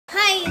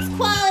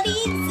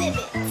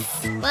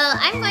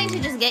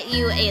get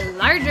you a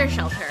larger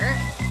shelter.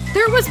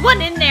 There was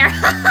one in there.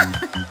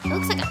 It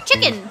looks like a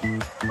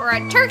chicken or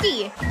a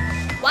turkey.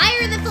 Why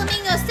are the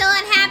flamingos still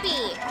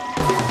unhappy?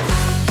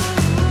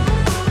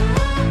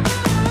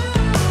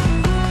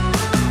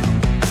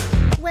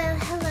 Well,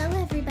 hello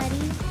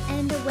everybody,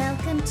 and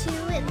welcome to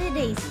the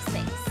Daisy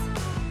Space.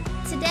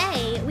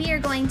 Today, we are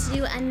going to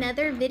do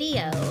another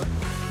video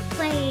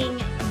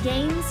playing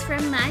games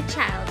from my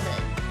childhood.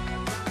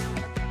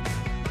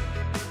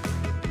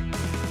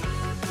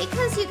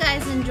 Because you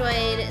guys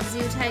enjoyed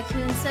Zoo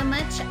Tycoon so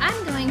much,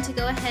 I'm going to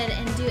go ahead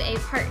and do a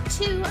part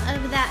 2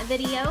 of that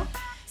video.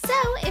 So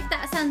if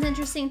that sounds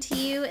interesting to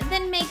you,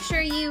 then make sure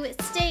you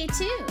stay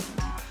tuned.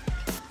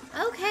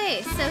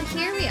 Okay, so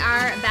here we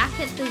are back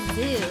at the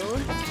zoo.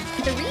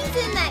 The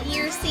reason that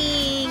you're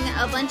seeing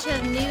a bunch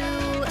of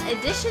new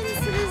additions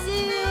to the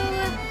zoo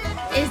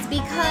is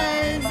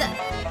because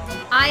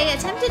I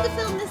attempted to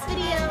film this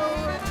video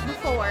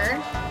before,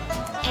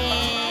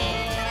 and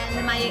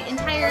my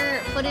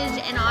entire footage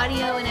and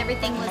audio and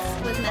everything was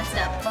messed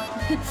up.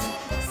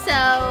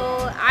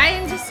 So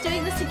I'm just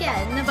doing this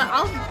again, but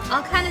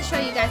I'll kind of show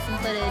you guys some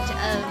footage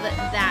of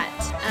that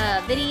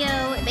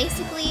video.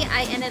 Basically,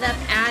 I ended up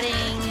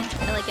adding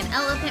like an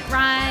elephant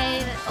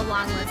ride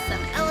along with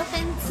some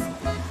elephants.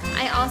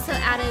 I also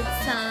added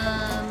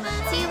some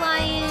sea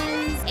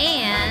lions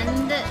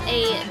and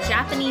a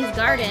Japanese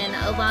garden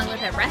along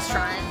with a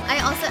restaurant.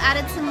 I also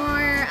added some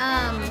more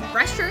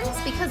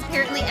restrooms because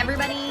apparently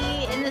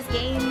everybody in this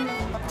game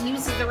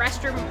uses the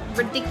restroom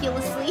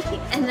ridiculously.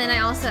 And then I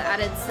also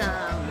added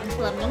some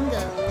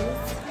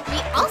flamingos. We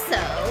also,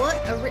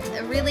 a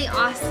really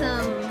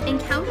awesome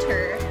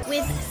encounter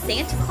with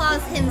Santa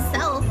Claus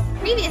himself.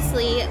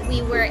 Previously,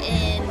 we were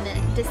in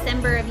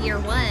December of year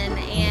 1,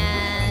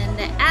 and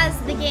as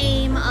the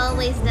game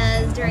always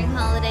does during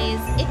holidays,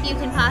 if you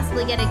can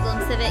possibly get a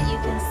glimpse of it, you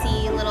can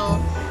see little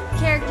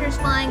characters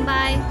flying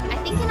by. I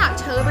think in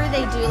October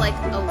they do like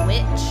a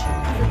witch,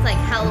 because it's like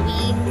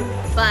Halloween.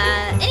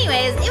 But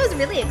anyways, it was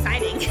really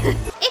exciting.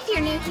 If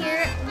you're new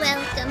here,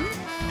 welcome.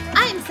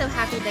 I am so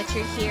happy that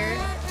you're here.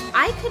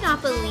 I could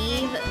not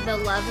believe the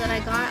love that I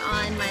got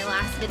on my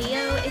last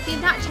video. If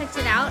you've not checked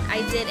it out,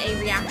 I did a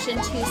reaction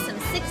to some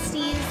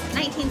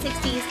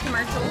 1960s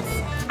commercials.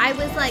 I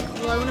was like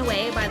blown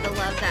away by the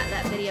love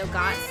that video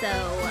got, so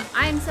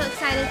I'm so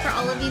excited for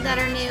all of you that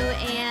are new,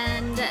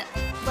 and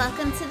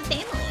welcome to the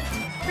family.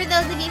 For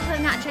those of you who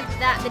have not checked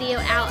that video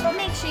out,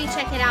 make sure you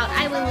check it out.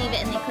 I will leave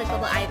it in the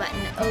clickable I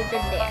button over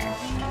there.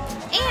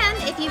 And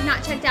if you've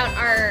not checked out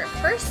our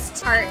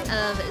first part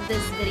of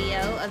this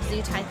video of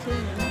Zoo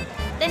Tycoon,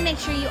 then make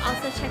sure you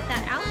also check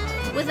that out.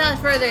 Without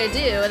further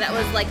ado, that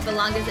was like the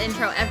longest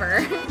intro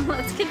ever.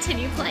 Let's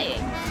continue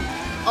playing.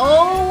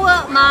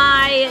 Oh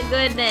my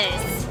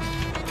goodness.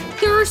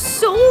 There are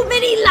so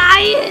many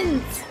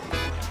lions!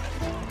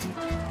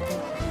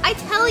 I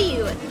tell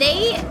you,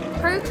 they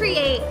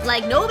procreate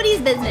like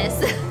nobody's business.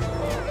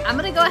 I'm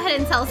gonna go ahead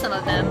and sell some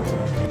of them.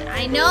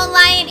 I know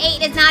lion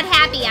 8 is not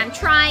happy, I'm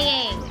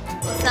trying.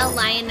 We'll sell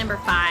lion number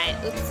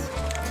 5. Oops.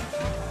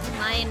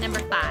 Lion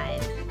number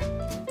 5.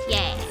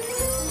 Yeah.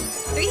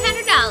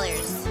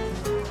 $300.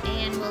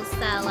 And we'll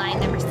sell lion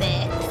number 6.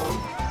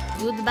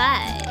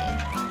 Goodbye.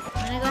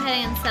 I'm gonna go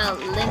ahead and sell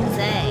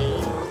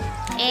Lindsay.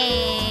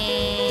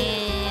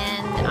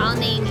 And I'll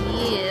name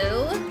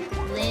you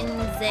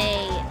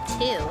Lindsay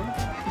 2.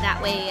 That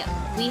way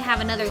we have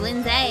another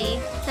Lindsay.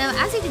 So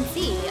as you can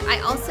see, I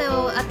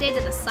also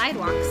updated the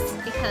sidewalks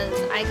because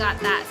I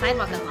got that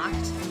sidewalk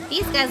unlocked.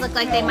 These guys look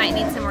like they might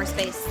need some more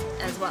space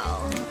as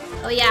well.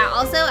 Oh yeah,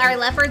 also our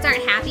leopards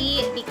aren't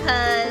happy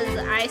because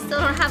I still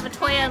don't have a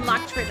toy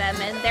unlocked for them,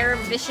 and they're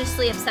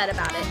viciously upset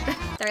about it.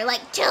 They're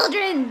like,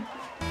 children!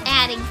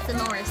 Adding some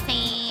more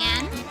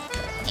sand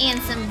and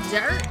some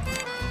dirt.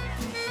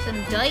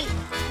 Some dirt.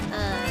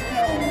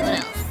 What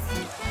else?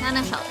 Not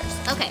enough shelters.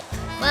 Okay.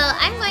 Well,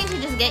 I'm going to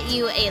just get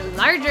you a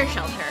larger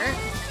shelter.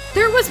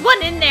 There was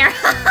one in there.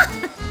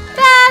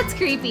 That's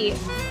creepy.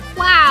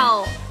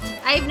 Wow.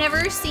 I've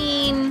never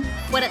seen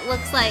what it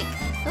looks like.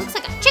 It looks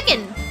like a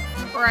chicken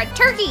or a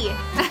turkey.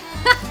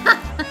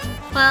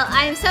 Well,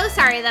 I'm so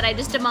sorry that I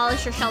just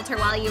demolished your shelter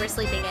while you were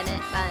sleeping in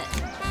it, but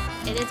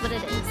it is what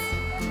it is.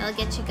 I'll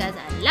get you guys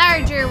a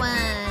larger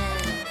one.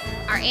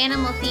 Our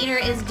animal theater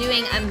is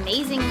doing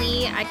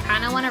amazingly. I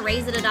kind of want to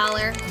raise it $1.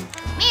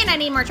 Man, I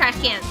need more trash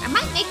cans. I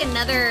might make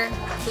another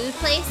food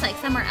place like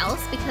somewhere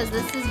else because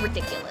this is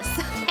ridiculous.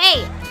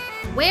 Hey,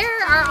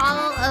 where are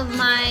all of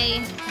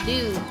my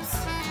dudes?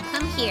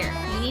 Come here.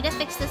 You need to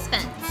fix this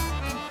fence.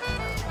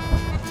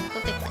 Go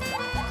fix it.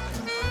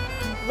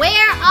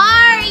 Where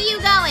are you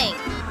going?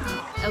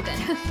 Oh, good.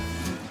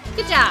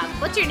 Good job.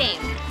 What's your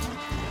name?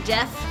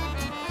 Jeff?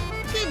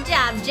 Good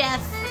job,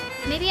 Jeff.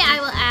 Maybe I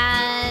will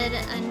add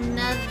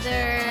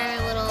another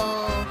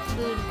little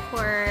food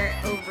court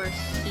over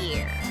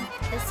here.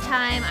 This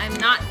time, I'm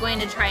not going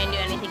to try and do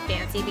anything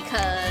fancy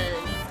because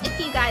if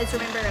you guys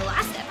remember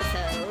last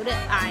episode,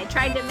 I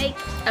tried to make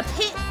a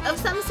pit of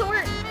some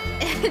sort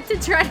to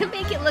try to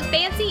make it look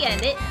fancy,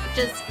 and it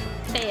just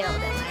failed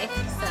in life,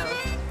 so.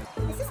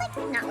 This is like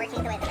not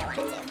working the way that I want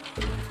it to.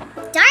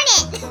 Darn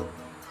it!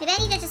 Maybe I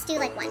need to just do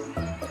like one.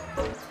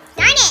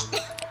 Darn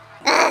it!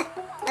 Ugh,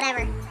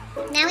 whatever.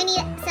 Now we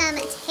need some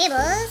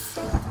tables.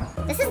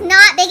 This is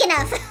not big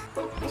enough.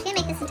 I'm just gonna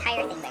make this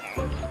entire thing bigger.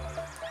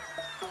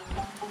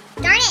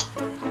 Darn it!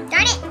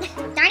 Darn it!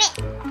 Darn it!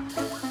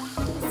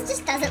 This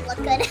just doesn't look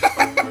good.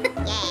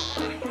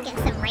 Yeah, get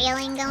some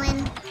railing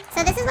going.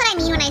 So this is what I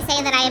mean when I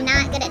say that I am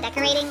not good at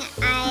decorating.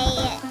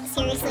 I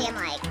seriously am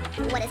like,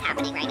 what is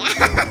happening right now?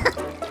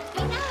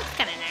 I know, it's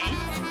kind of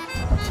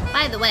nice.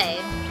 By the way,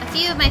 a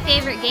few of my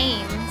favorite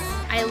games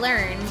I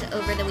learned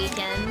over the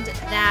weekend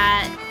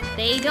that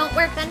they don't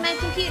work on my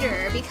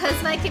computer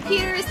because my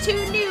computer is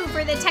too new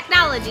for the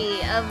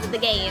technology of the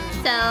game.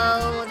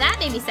 So that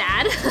made me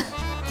sad.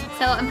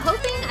 So I'm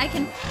hoping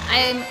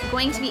I'm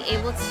going to be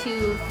able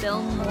to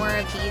film more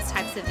of these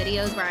types of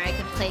videos where I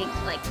can play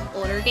like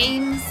older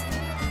games.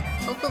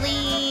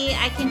 Hopefully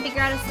I can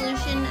figure out a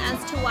solution as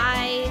to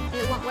why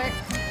it won't work,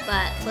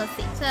 but we'll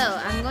see. So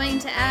I'm going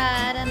to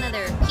add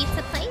another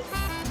pizza place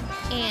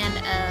and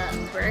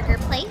a burger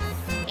place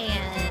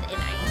and an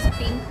ice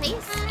cream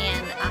place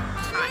and a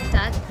hot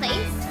dog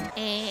place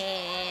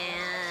and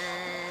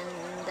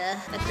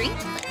a drink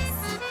place.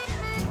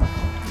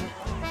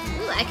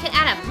 Ooh, I could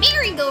add a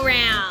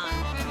merry-go-round.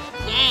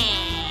 Yeah.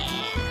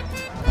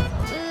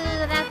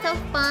 Ooh, that's so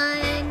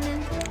fun.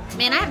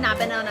 Man, I have not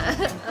been on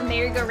a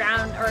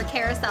merry-go-round or a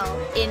carousel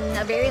in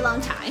a very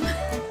long time.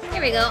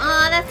 There we go.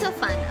 Aw, that's so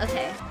fun.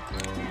 Okay.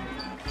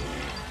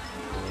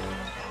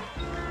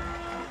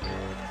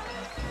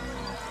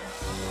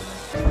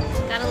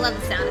 Gotta love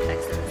the sound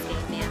effects in this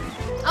game, man.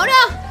 Oh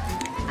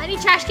no! I need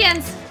trash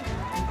cans.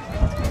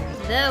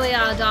 There we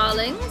are,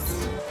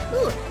 darlings.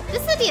 Ooh,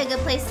 this would be a good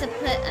place to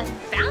put a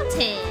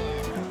fountain.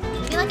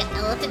 Maybe like an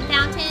elephant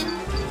fountain.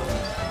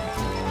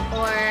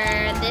 Or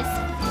this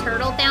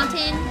turtle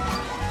fountain.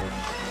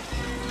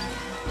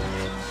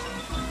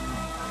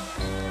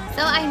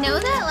 So I know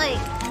that like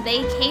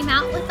they came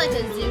out with like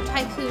a Zoo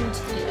Tycoon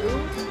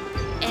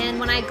 2, and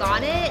when I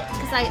got it,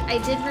 because I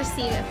did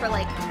receive it for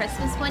like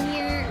Christmas one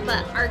year,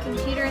 but our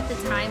computer at the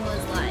time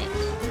was like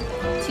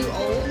too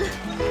old.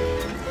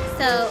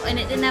 So, and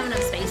it didn't have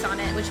enough space on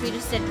it, which we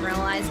just didn't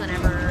realize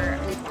whenever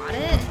we bought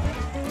it.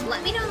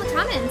 Let me know in the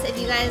comments if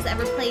you guys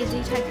ever played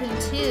Zoo Tycoon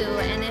 2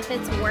 and if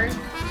it's worth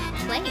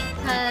playing,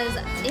 because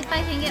if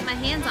I can get my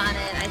hands on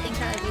it, I think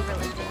that would be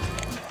really cool.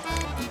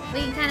 We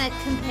can kind of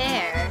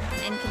compare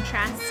and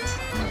contrast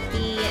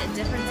the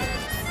differences.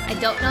 I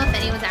don't know if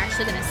anyone's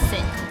actually going to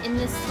sit in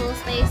this little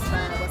space,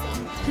 but we'll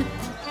see.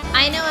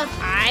 I know if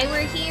I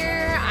were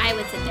here, I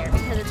would sit there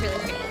because it's really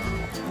pretty.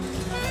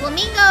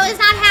 Flamingo is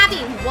not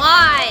happy.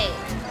 Why?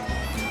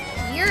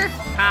 You're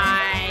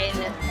fine.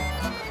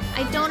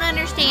 I don't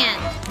understand.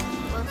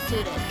 Well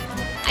suited.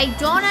 I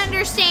don't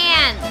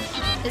understand.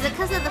 Is it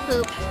because of the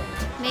poop?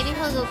 Maybe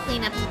he'll go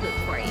clean up the poop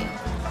for you.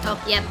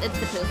 Oh, yep, it's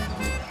the poop.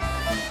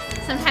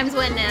 Sometimes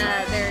when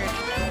their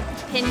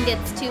pin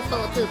gets too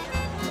full of poop,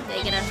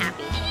 they get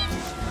unhappy.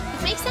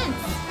 Which makes sense.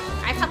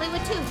 I probably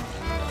would too. I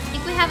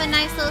think we have a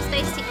nice little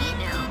space to eat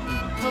now.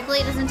 Hopefully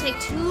it doesn't take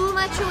too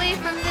much away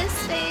from this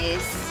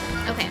space.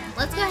 Okay,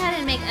 let's go ahead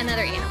and make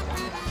another animal.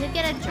 Could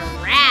get a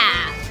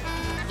giraffe.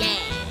 Yeah.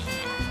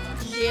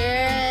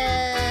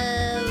 Giraffe.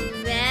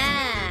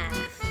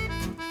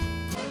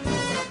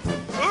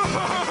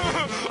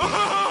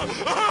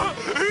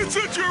 It's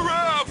a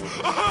giraffe!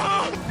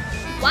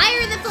 Why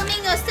are the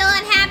flamingos still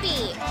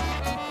unhappy?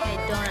 I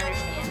don't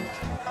understand.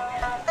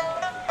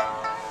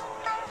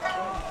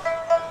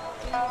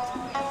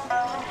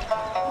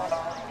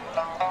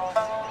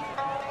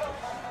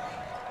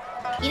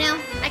 You know,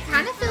 I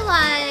kind of feel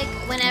like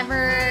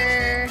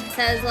whenever it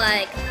says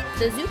like,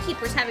 the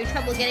zookeeper's having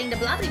trouble getting to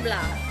blah blah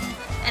blah,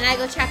 and I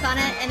go check on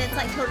it and it's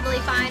like totally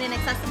fine and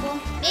accessible,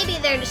 maybe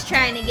they're just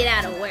trying to get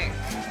out of work.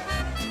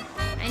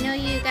 I know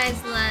you guys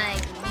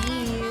like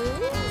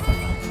views,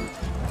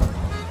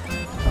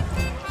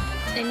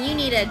 and you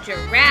need a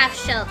giraffe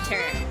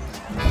shelter.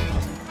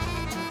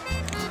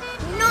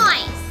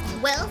 Nice!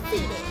 Well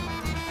suited.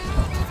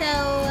 So,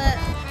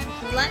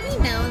 let me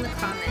know in the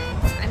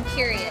comments. I'm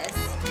curious.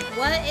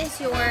 What is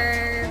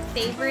your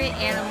favorite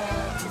animal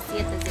to see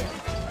at the zoo?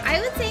 I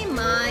would say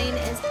mine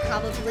is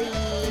probably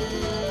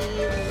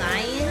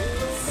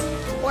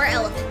lions or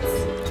elephants.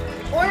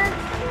 Or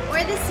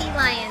the sea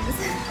lions.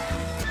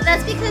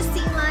 That's because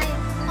sea lions...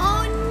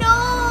 Oh no!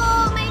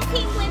 My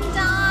penguin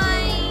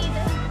died!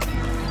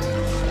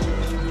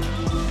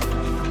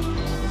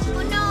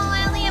 Oh no,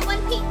 I only have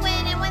one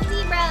penguin and one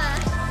zebra.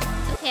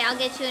 Okay, I'll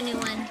get you a new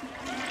one.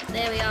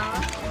 There we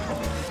are.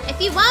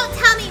 If you won't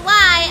tell me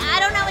why, I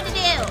don't know what to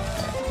do.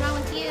 What's wrong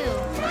with you?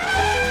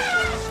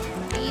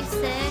 Are you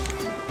sick?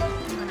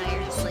 Oh no,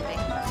 you're just sleeping.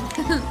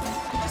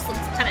 Just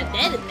looks kind of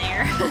dead in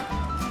there.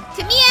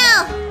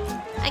 Camille!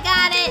 I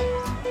got it.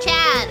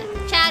 Chad,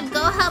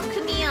 go help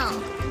Camille.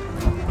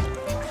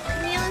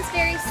 Camille is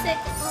very sick.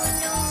 Oh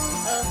no.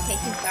 Okay,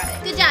 he's got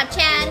it. Good job,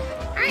 Chad.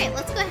 All right,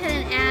 let's go ahead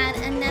and add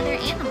another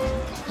animal.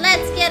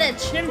 Let's get a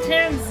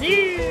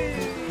chimpanzee.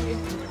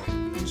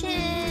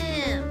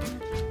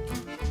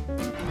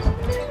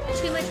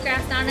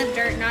 not enough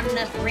dirt, not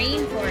enough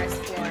rainforest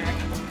floor,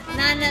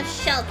 not enough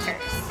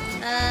shelters.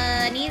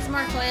 Needs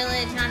more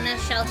foliage, not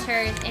enough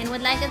shelters, and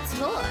would like a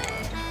toy.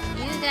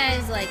 You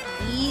guys like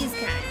these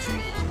kind of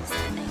trees, I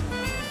think.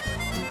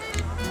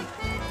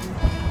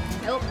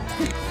 Nope.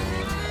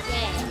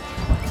 Yeah.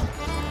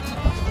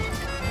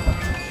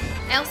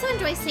 I also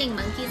enjoy seeing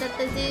monkeys at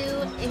the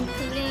zoo,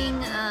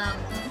 including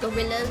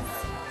gorillas.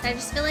 I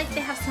just feel like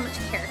they have so much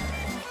character.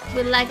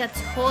 Would like a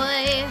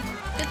toy.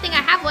 Good thing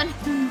I have one.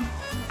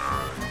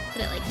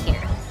 Put it like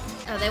here.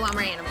 Oh, they want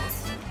more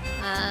animals.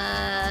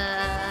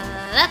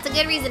 That's a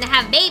good reason to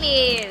have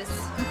babies.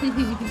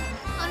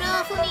 Oh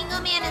no, Flamingo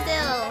Man is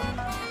ill.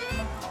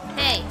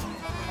 Hey,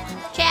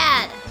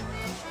 Chad.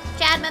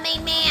 Chad, my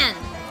main man.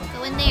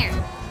 Go in there.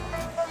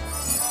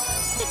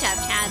 Good job,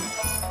 Chad.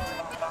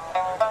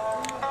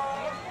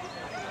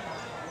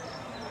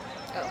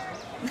 Oh.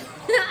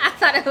 I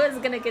thought I was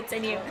gonna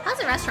continue. How's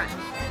the restaurant?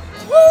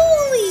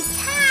 Holy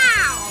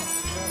cow!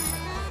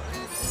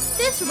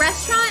 This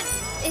restaurant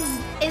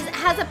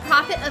has a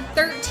profit of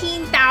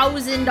 $13,000.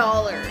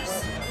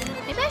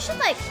 Maybe I should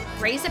like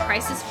raise the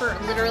prices for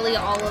literally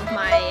all of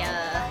my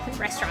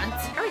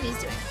restaurants. How are these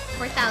doing?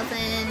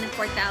 4,000,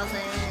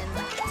 4,000,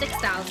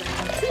 6,000,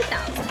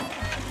 2,000,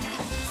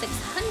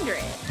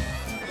 600.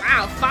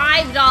 Wow,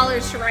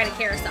 $5 to ride a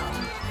carousel.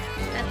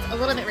 That's a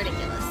little bit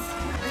ridiculous.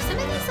 Are some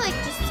of these like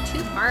just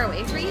too far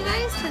away for you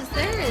guys? Because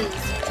there is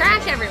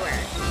trash everywhere.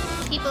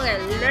 People are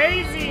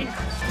lazy.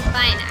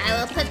 Fine, I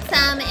will put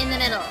some in the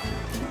middle.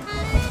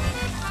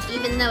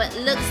 Even though it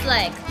looks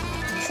like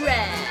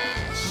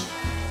trash.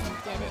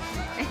 Get it?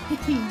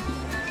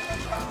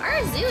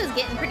 Our zoo is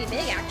getting pretty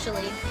big,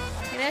 actually.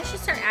 Maybe I should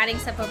start adding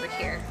stuff over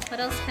here. What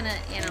else kind of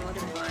animal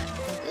do we want?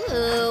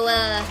 Ooh,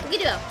 we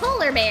could do a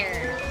polar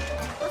bear.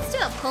 Let's do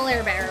a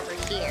polar bear over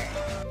here.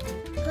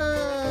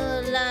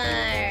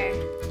 Polar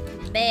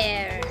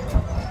bear.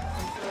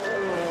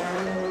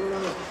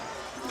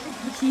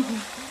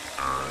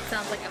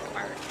 Sounds like a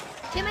fart.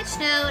 Too much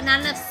snow, not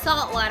enough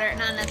salt water,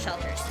 not enough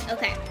shelters.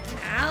 Okay,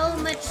 how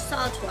much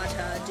salt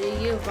water do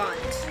you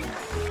want?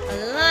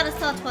 A lot of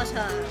salt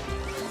water.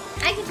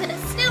 I can put a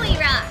snowy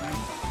rock.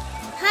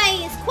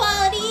 Highest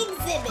quality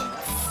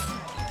exhibits.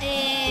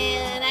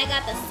 And I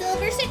got the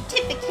Silver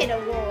Certificate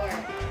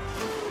Award.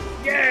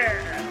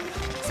 Yeah!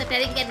 Except I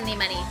didn't get any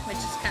money, which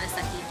is kind of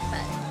sucky,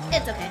 but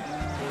it's okay.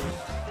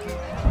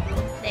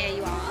 There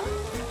you are.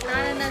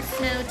 Not enough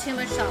snow, too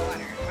much salt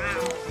water. Wow.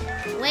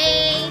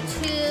 Way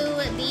to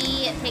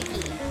be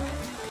picky.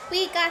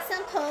 We got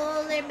some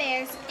polar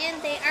bears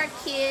and they are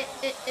cute.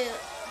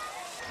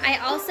 I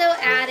also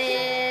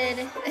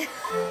added...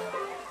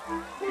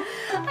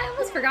 I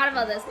almost forgot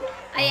about this.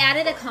 I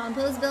added a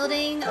compost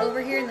building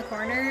over here in the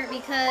corner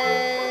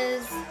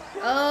because...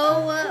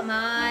 oh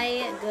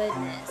my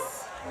goodness.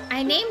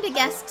 I named a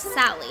guest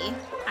Sally.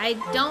 I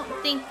don't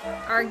think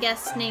our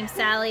guest named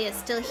Sally is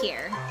still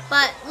here.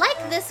 But like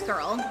this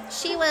girl,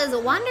 she was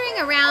wandering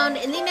around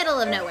in the middle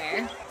of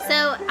nowhere.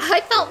 So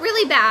I felt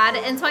really bad,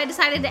 and so I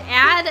decided to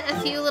add a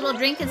few little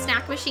drink and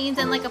snack machines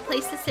and like a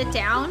place to sit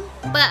down.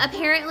 But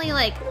apparently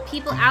like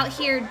people out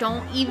here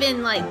don't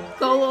even like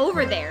go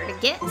over there to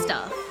get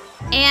stuff.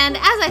 And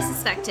as I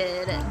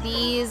suspected,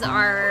 these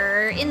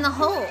are in the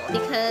hole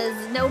because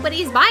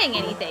nobody's buying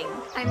anything.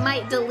 I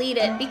might delete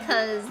it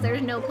because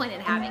there's no point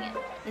in having it.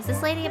 Is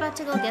this lady about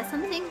to go get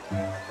something?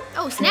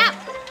 Oh, snap!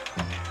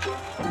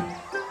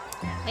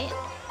 Wait.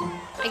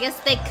 I guess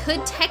they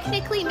could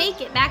technically make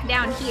it back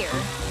down here.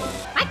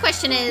 My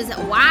question is,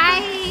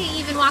 why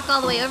even walk all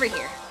the way over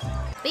here?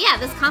 But yeah,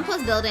 this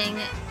compost building,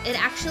 it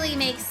actually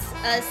makes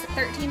us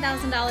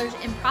 $13,000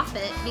 in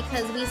profit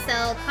because we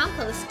sell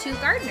compost to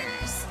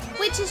gardeners,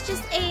 which is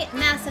just a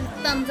massive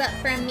thumbs up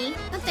from me.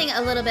 Something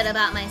a little bit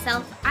about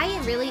myself. I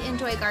really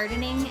enjoy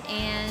gardening,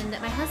 and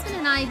my husband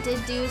and I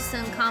did do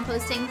some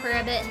composting for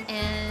a bit,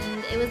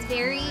 and it was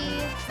very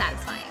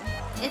satisfying.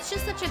 It's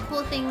just such a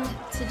cool thing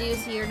to do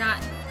so you're not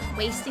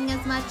wasting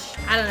as much.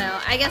 I don't know.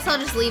 I guess I'll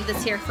just leave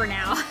this here for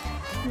now.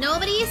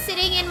 Nobody is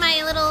sitting in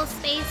my little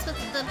space with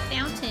the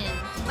fountain.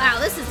 Wow,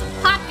 this is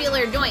a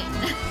popular joint.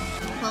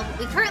 Well,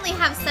 we currently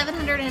have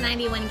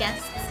 791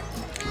 guests,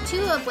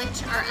 2 of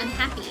which are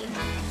unhappy.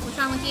 What's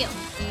wrong with you?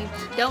 You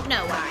don't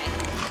know why.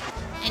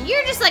 And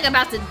you're just like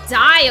about to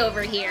die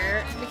over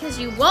here because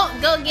you won't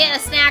go get a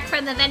snack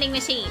from the vending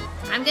machine.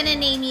 I'm gonna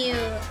name you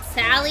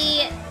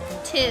Sally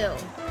 2.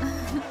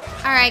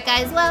 Alright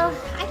guys, well,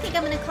 I think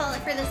I'm gonna call it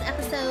for this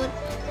episode.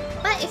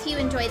 But if you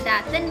enjoyed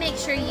that, then make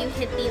sure you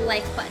hit the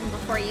like button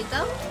before you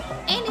go.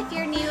 And if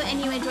you're new and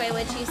you enjoy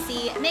what you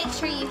see, make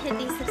sure you hit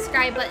the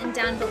subscribe button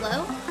down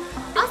below.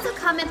 Also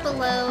comment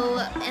below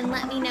and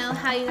let me know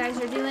how you guys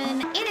are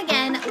doing. And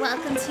again,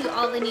 welcome to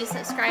all the new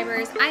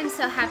subscribers. I'm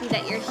so happy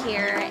that you're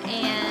here,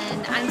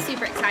 and I'm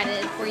super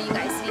excited for you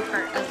guys to be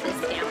part of this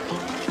family.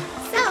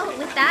 So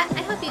with that,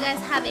 I hope you guys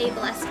have a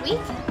blessed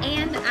week,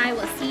 and I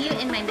will see you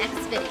in my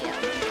next video.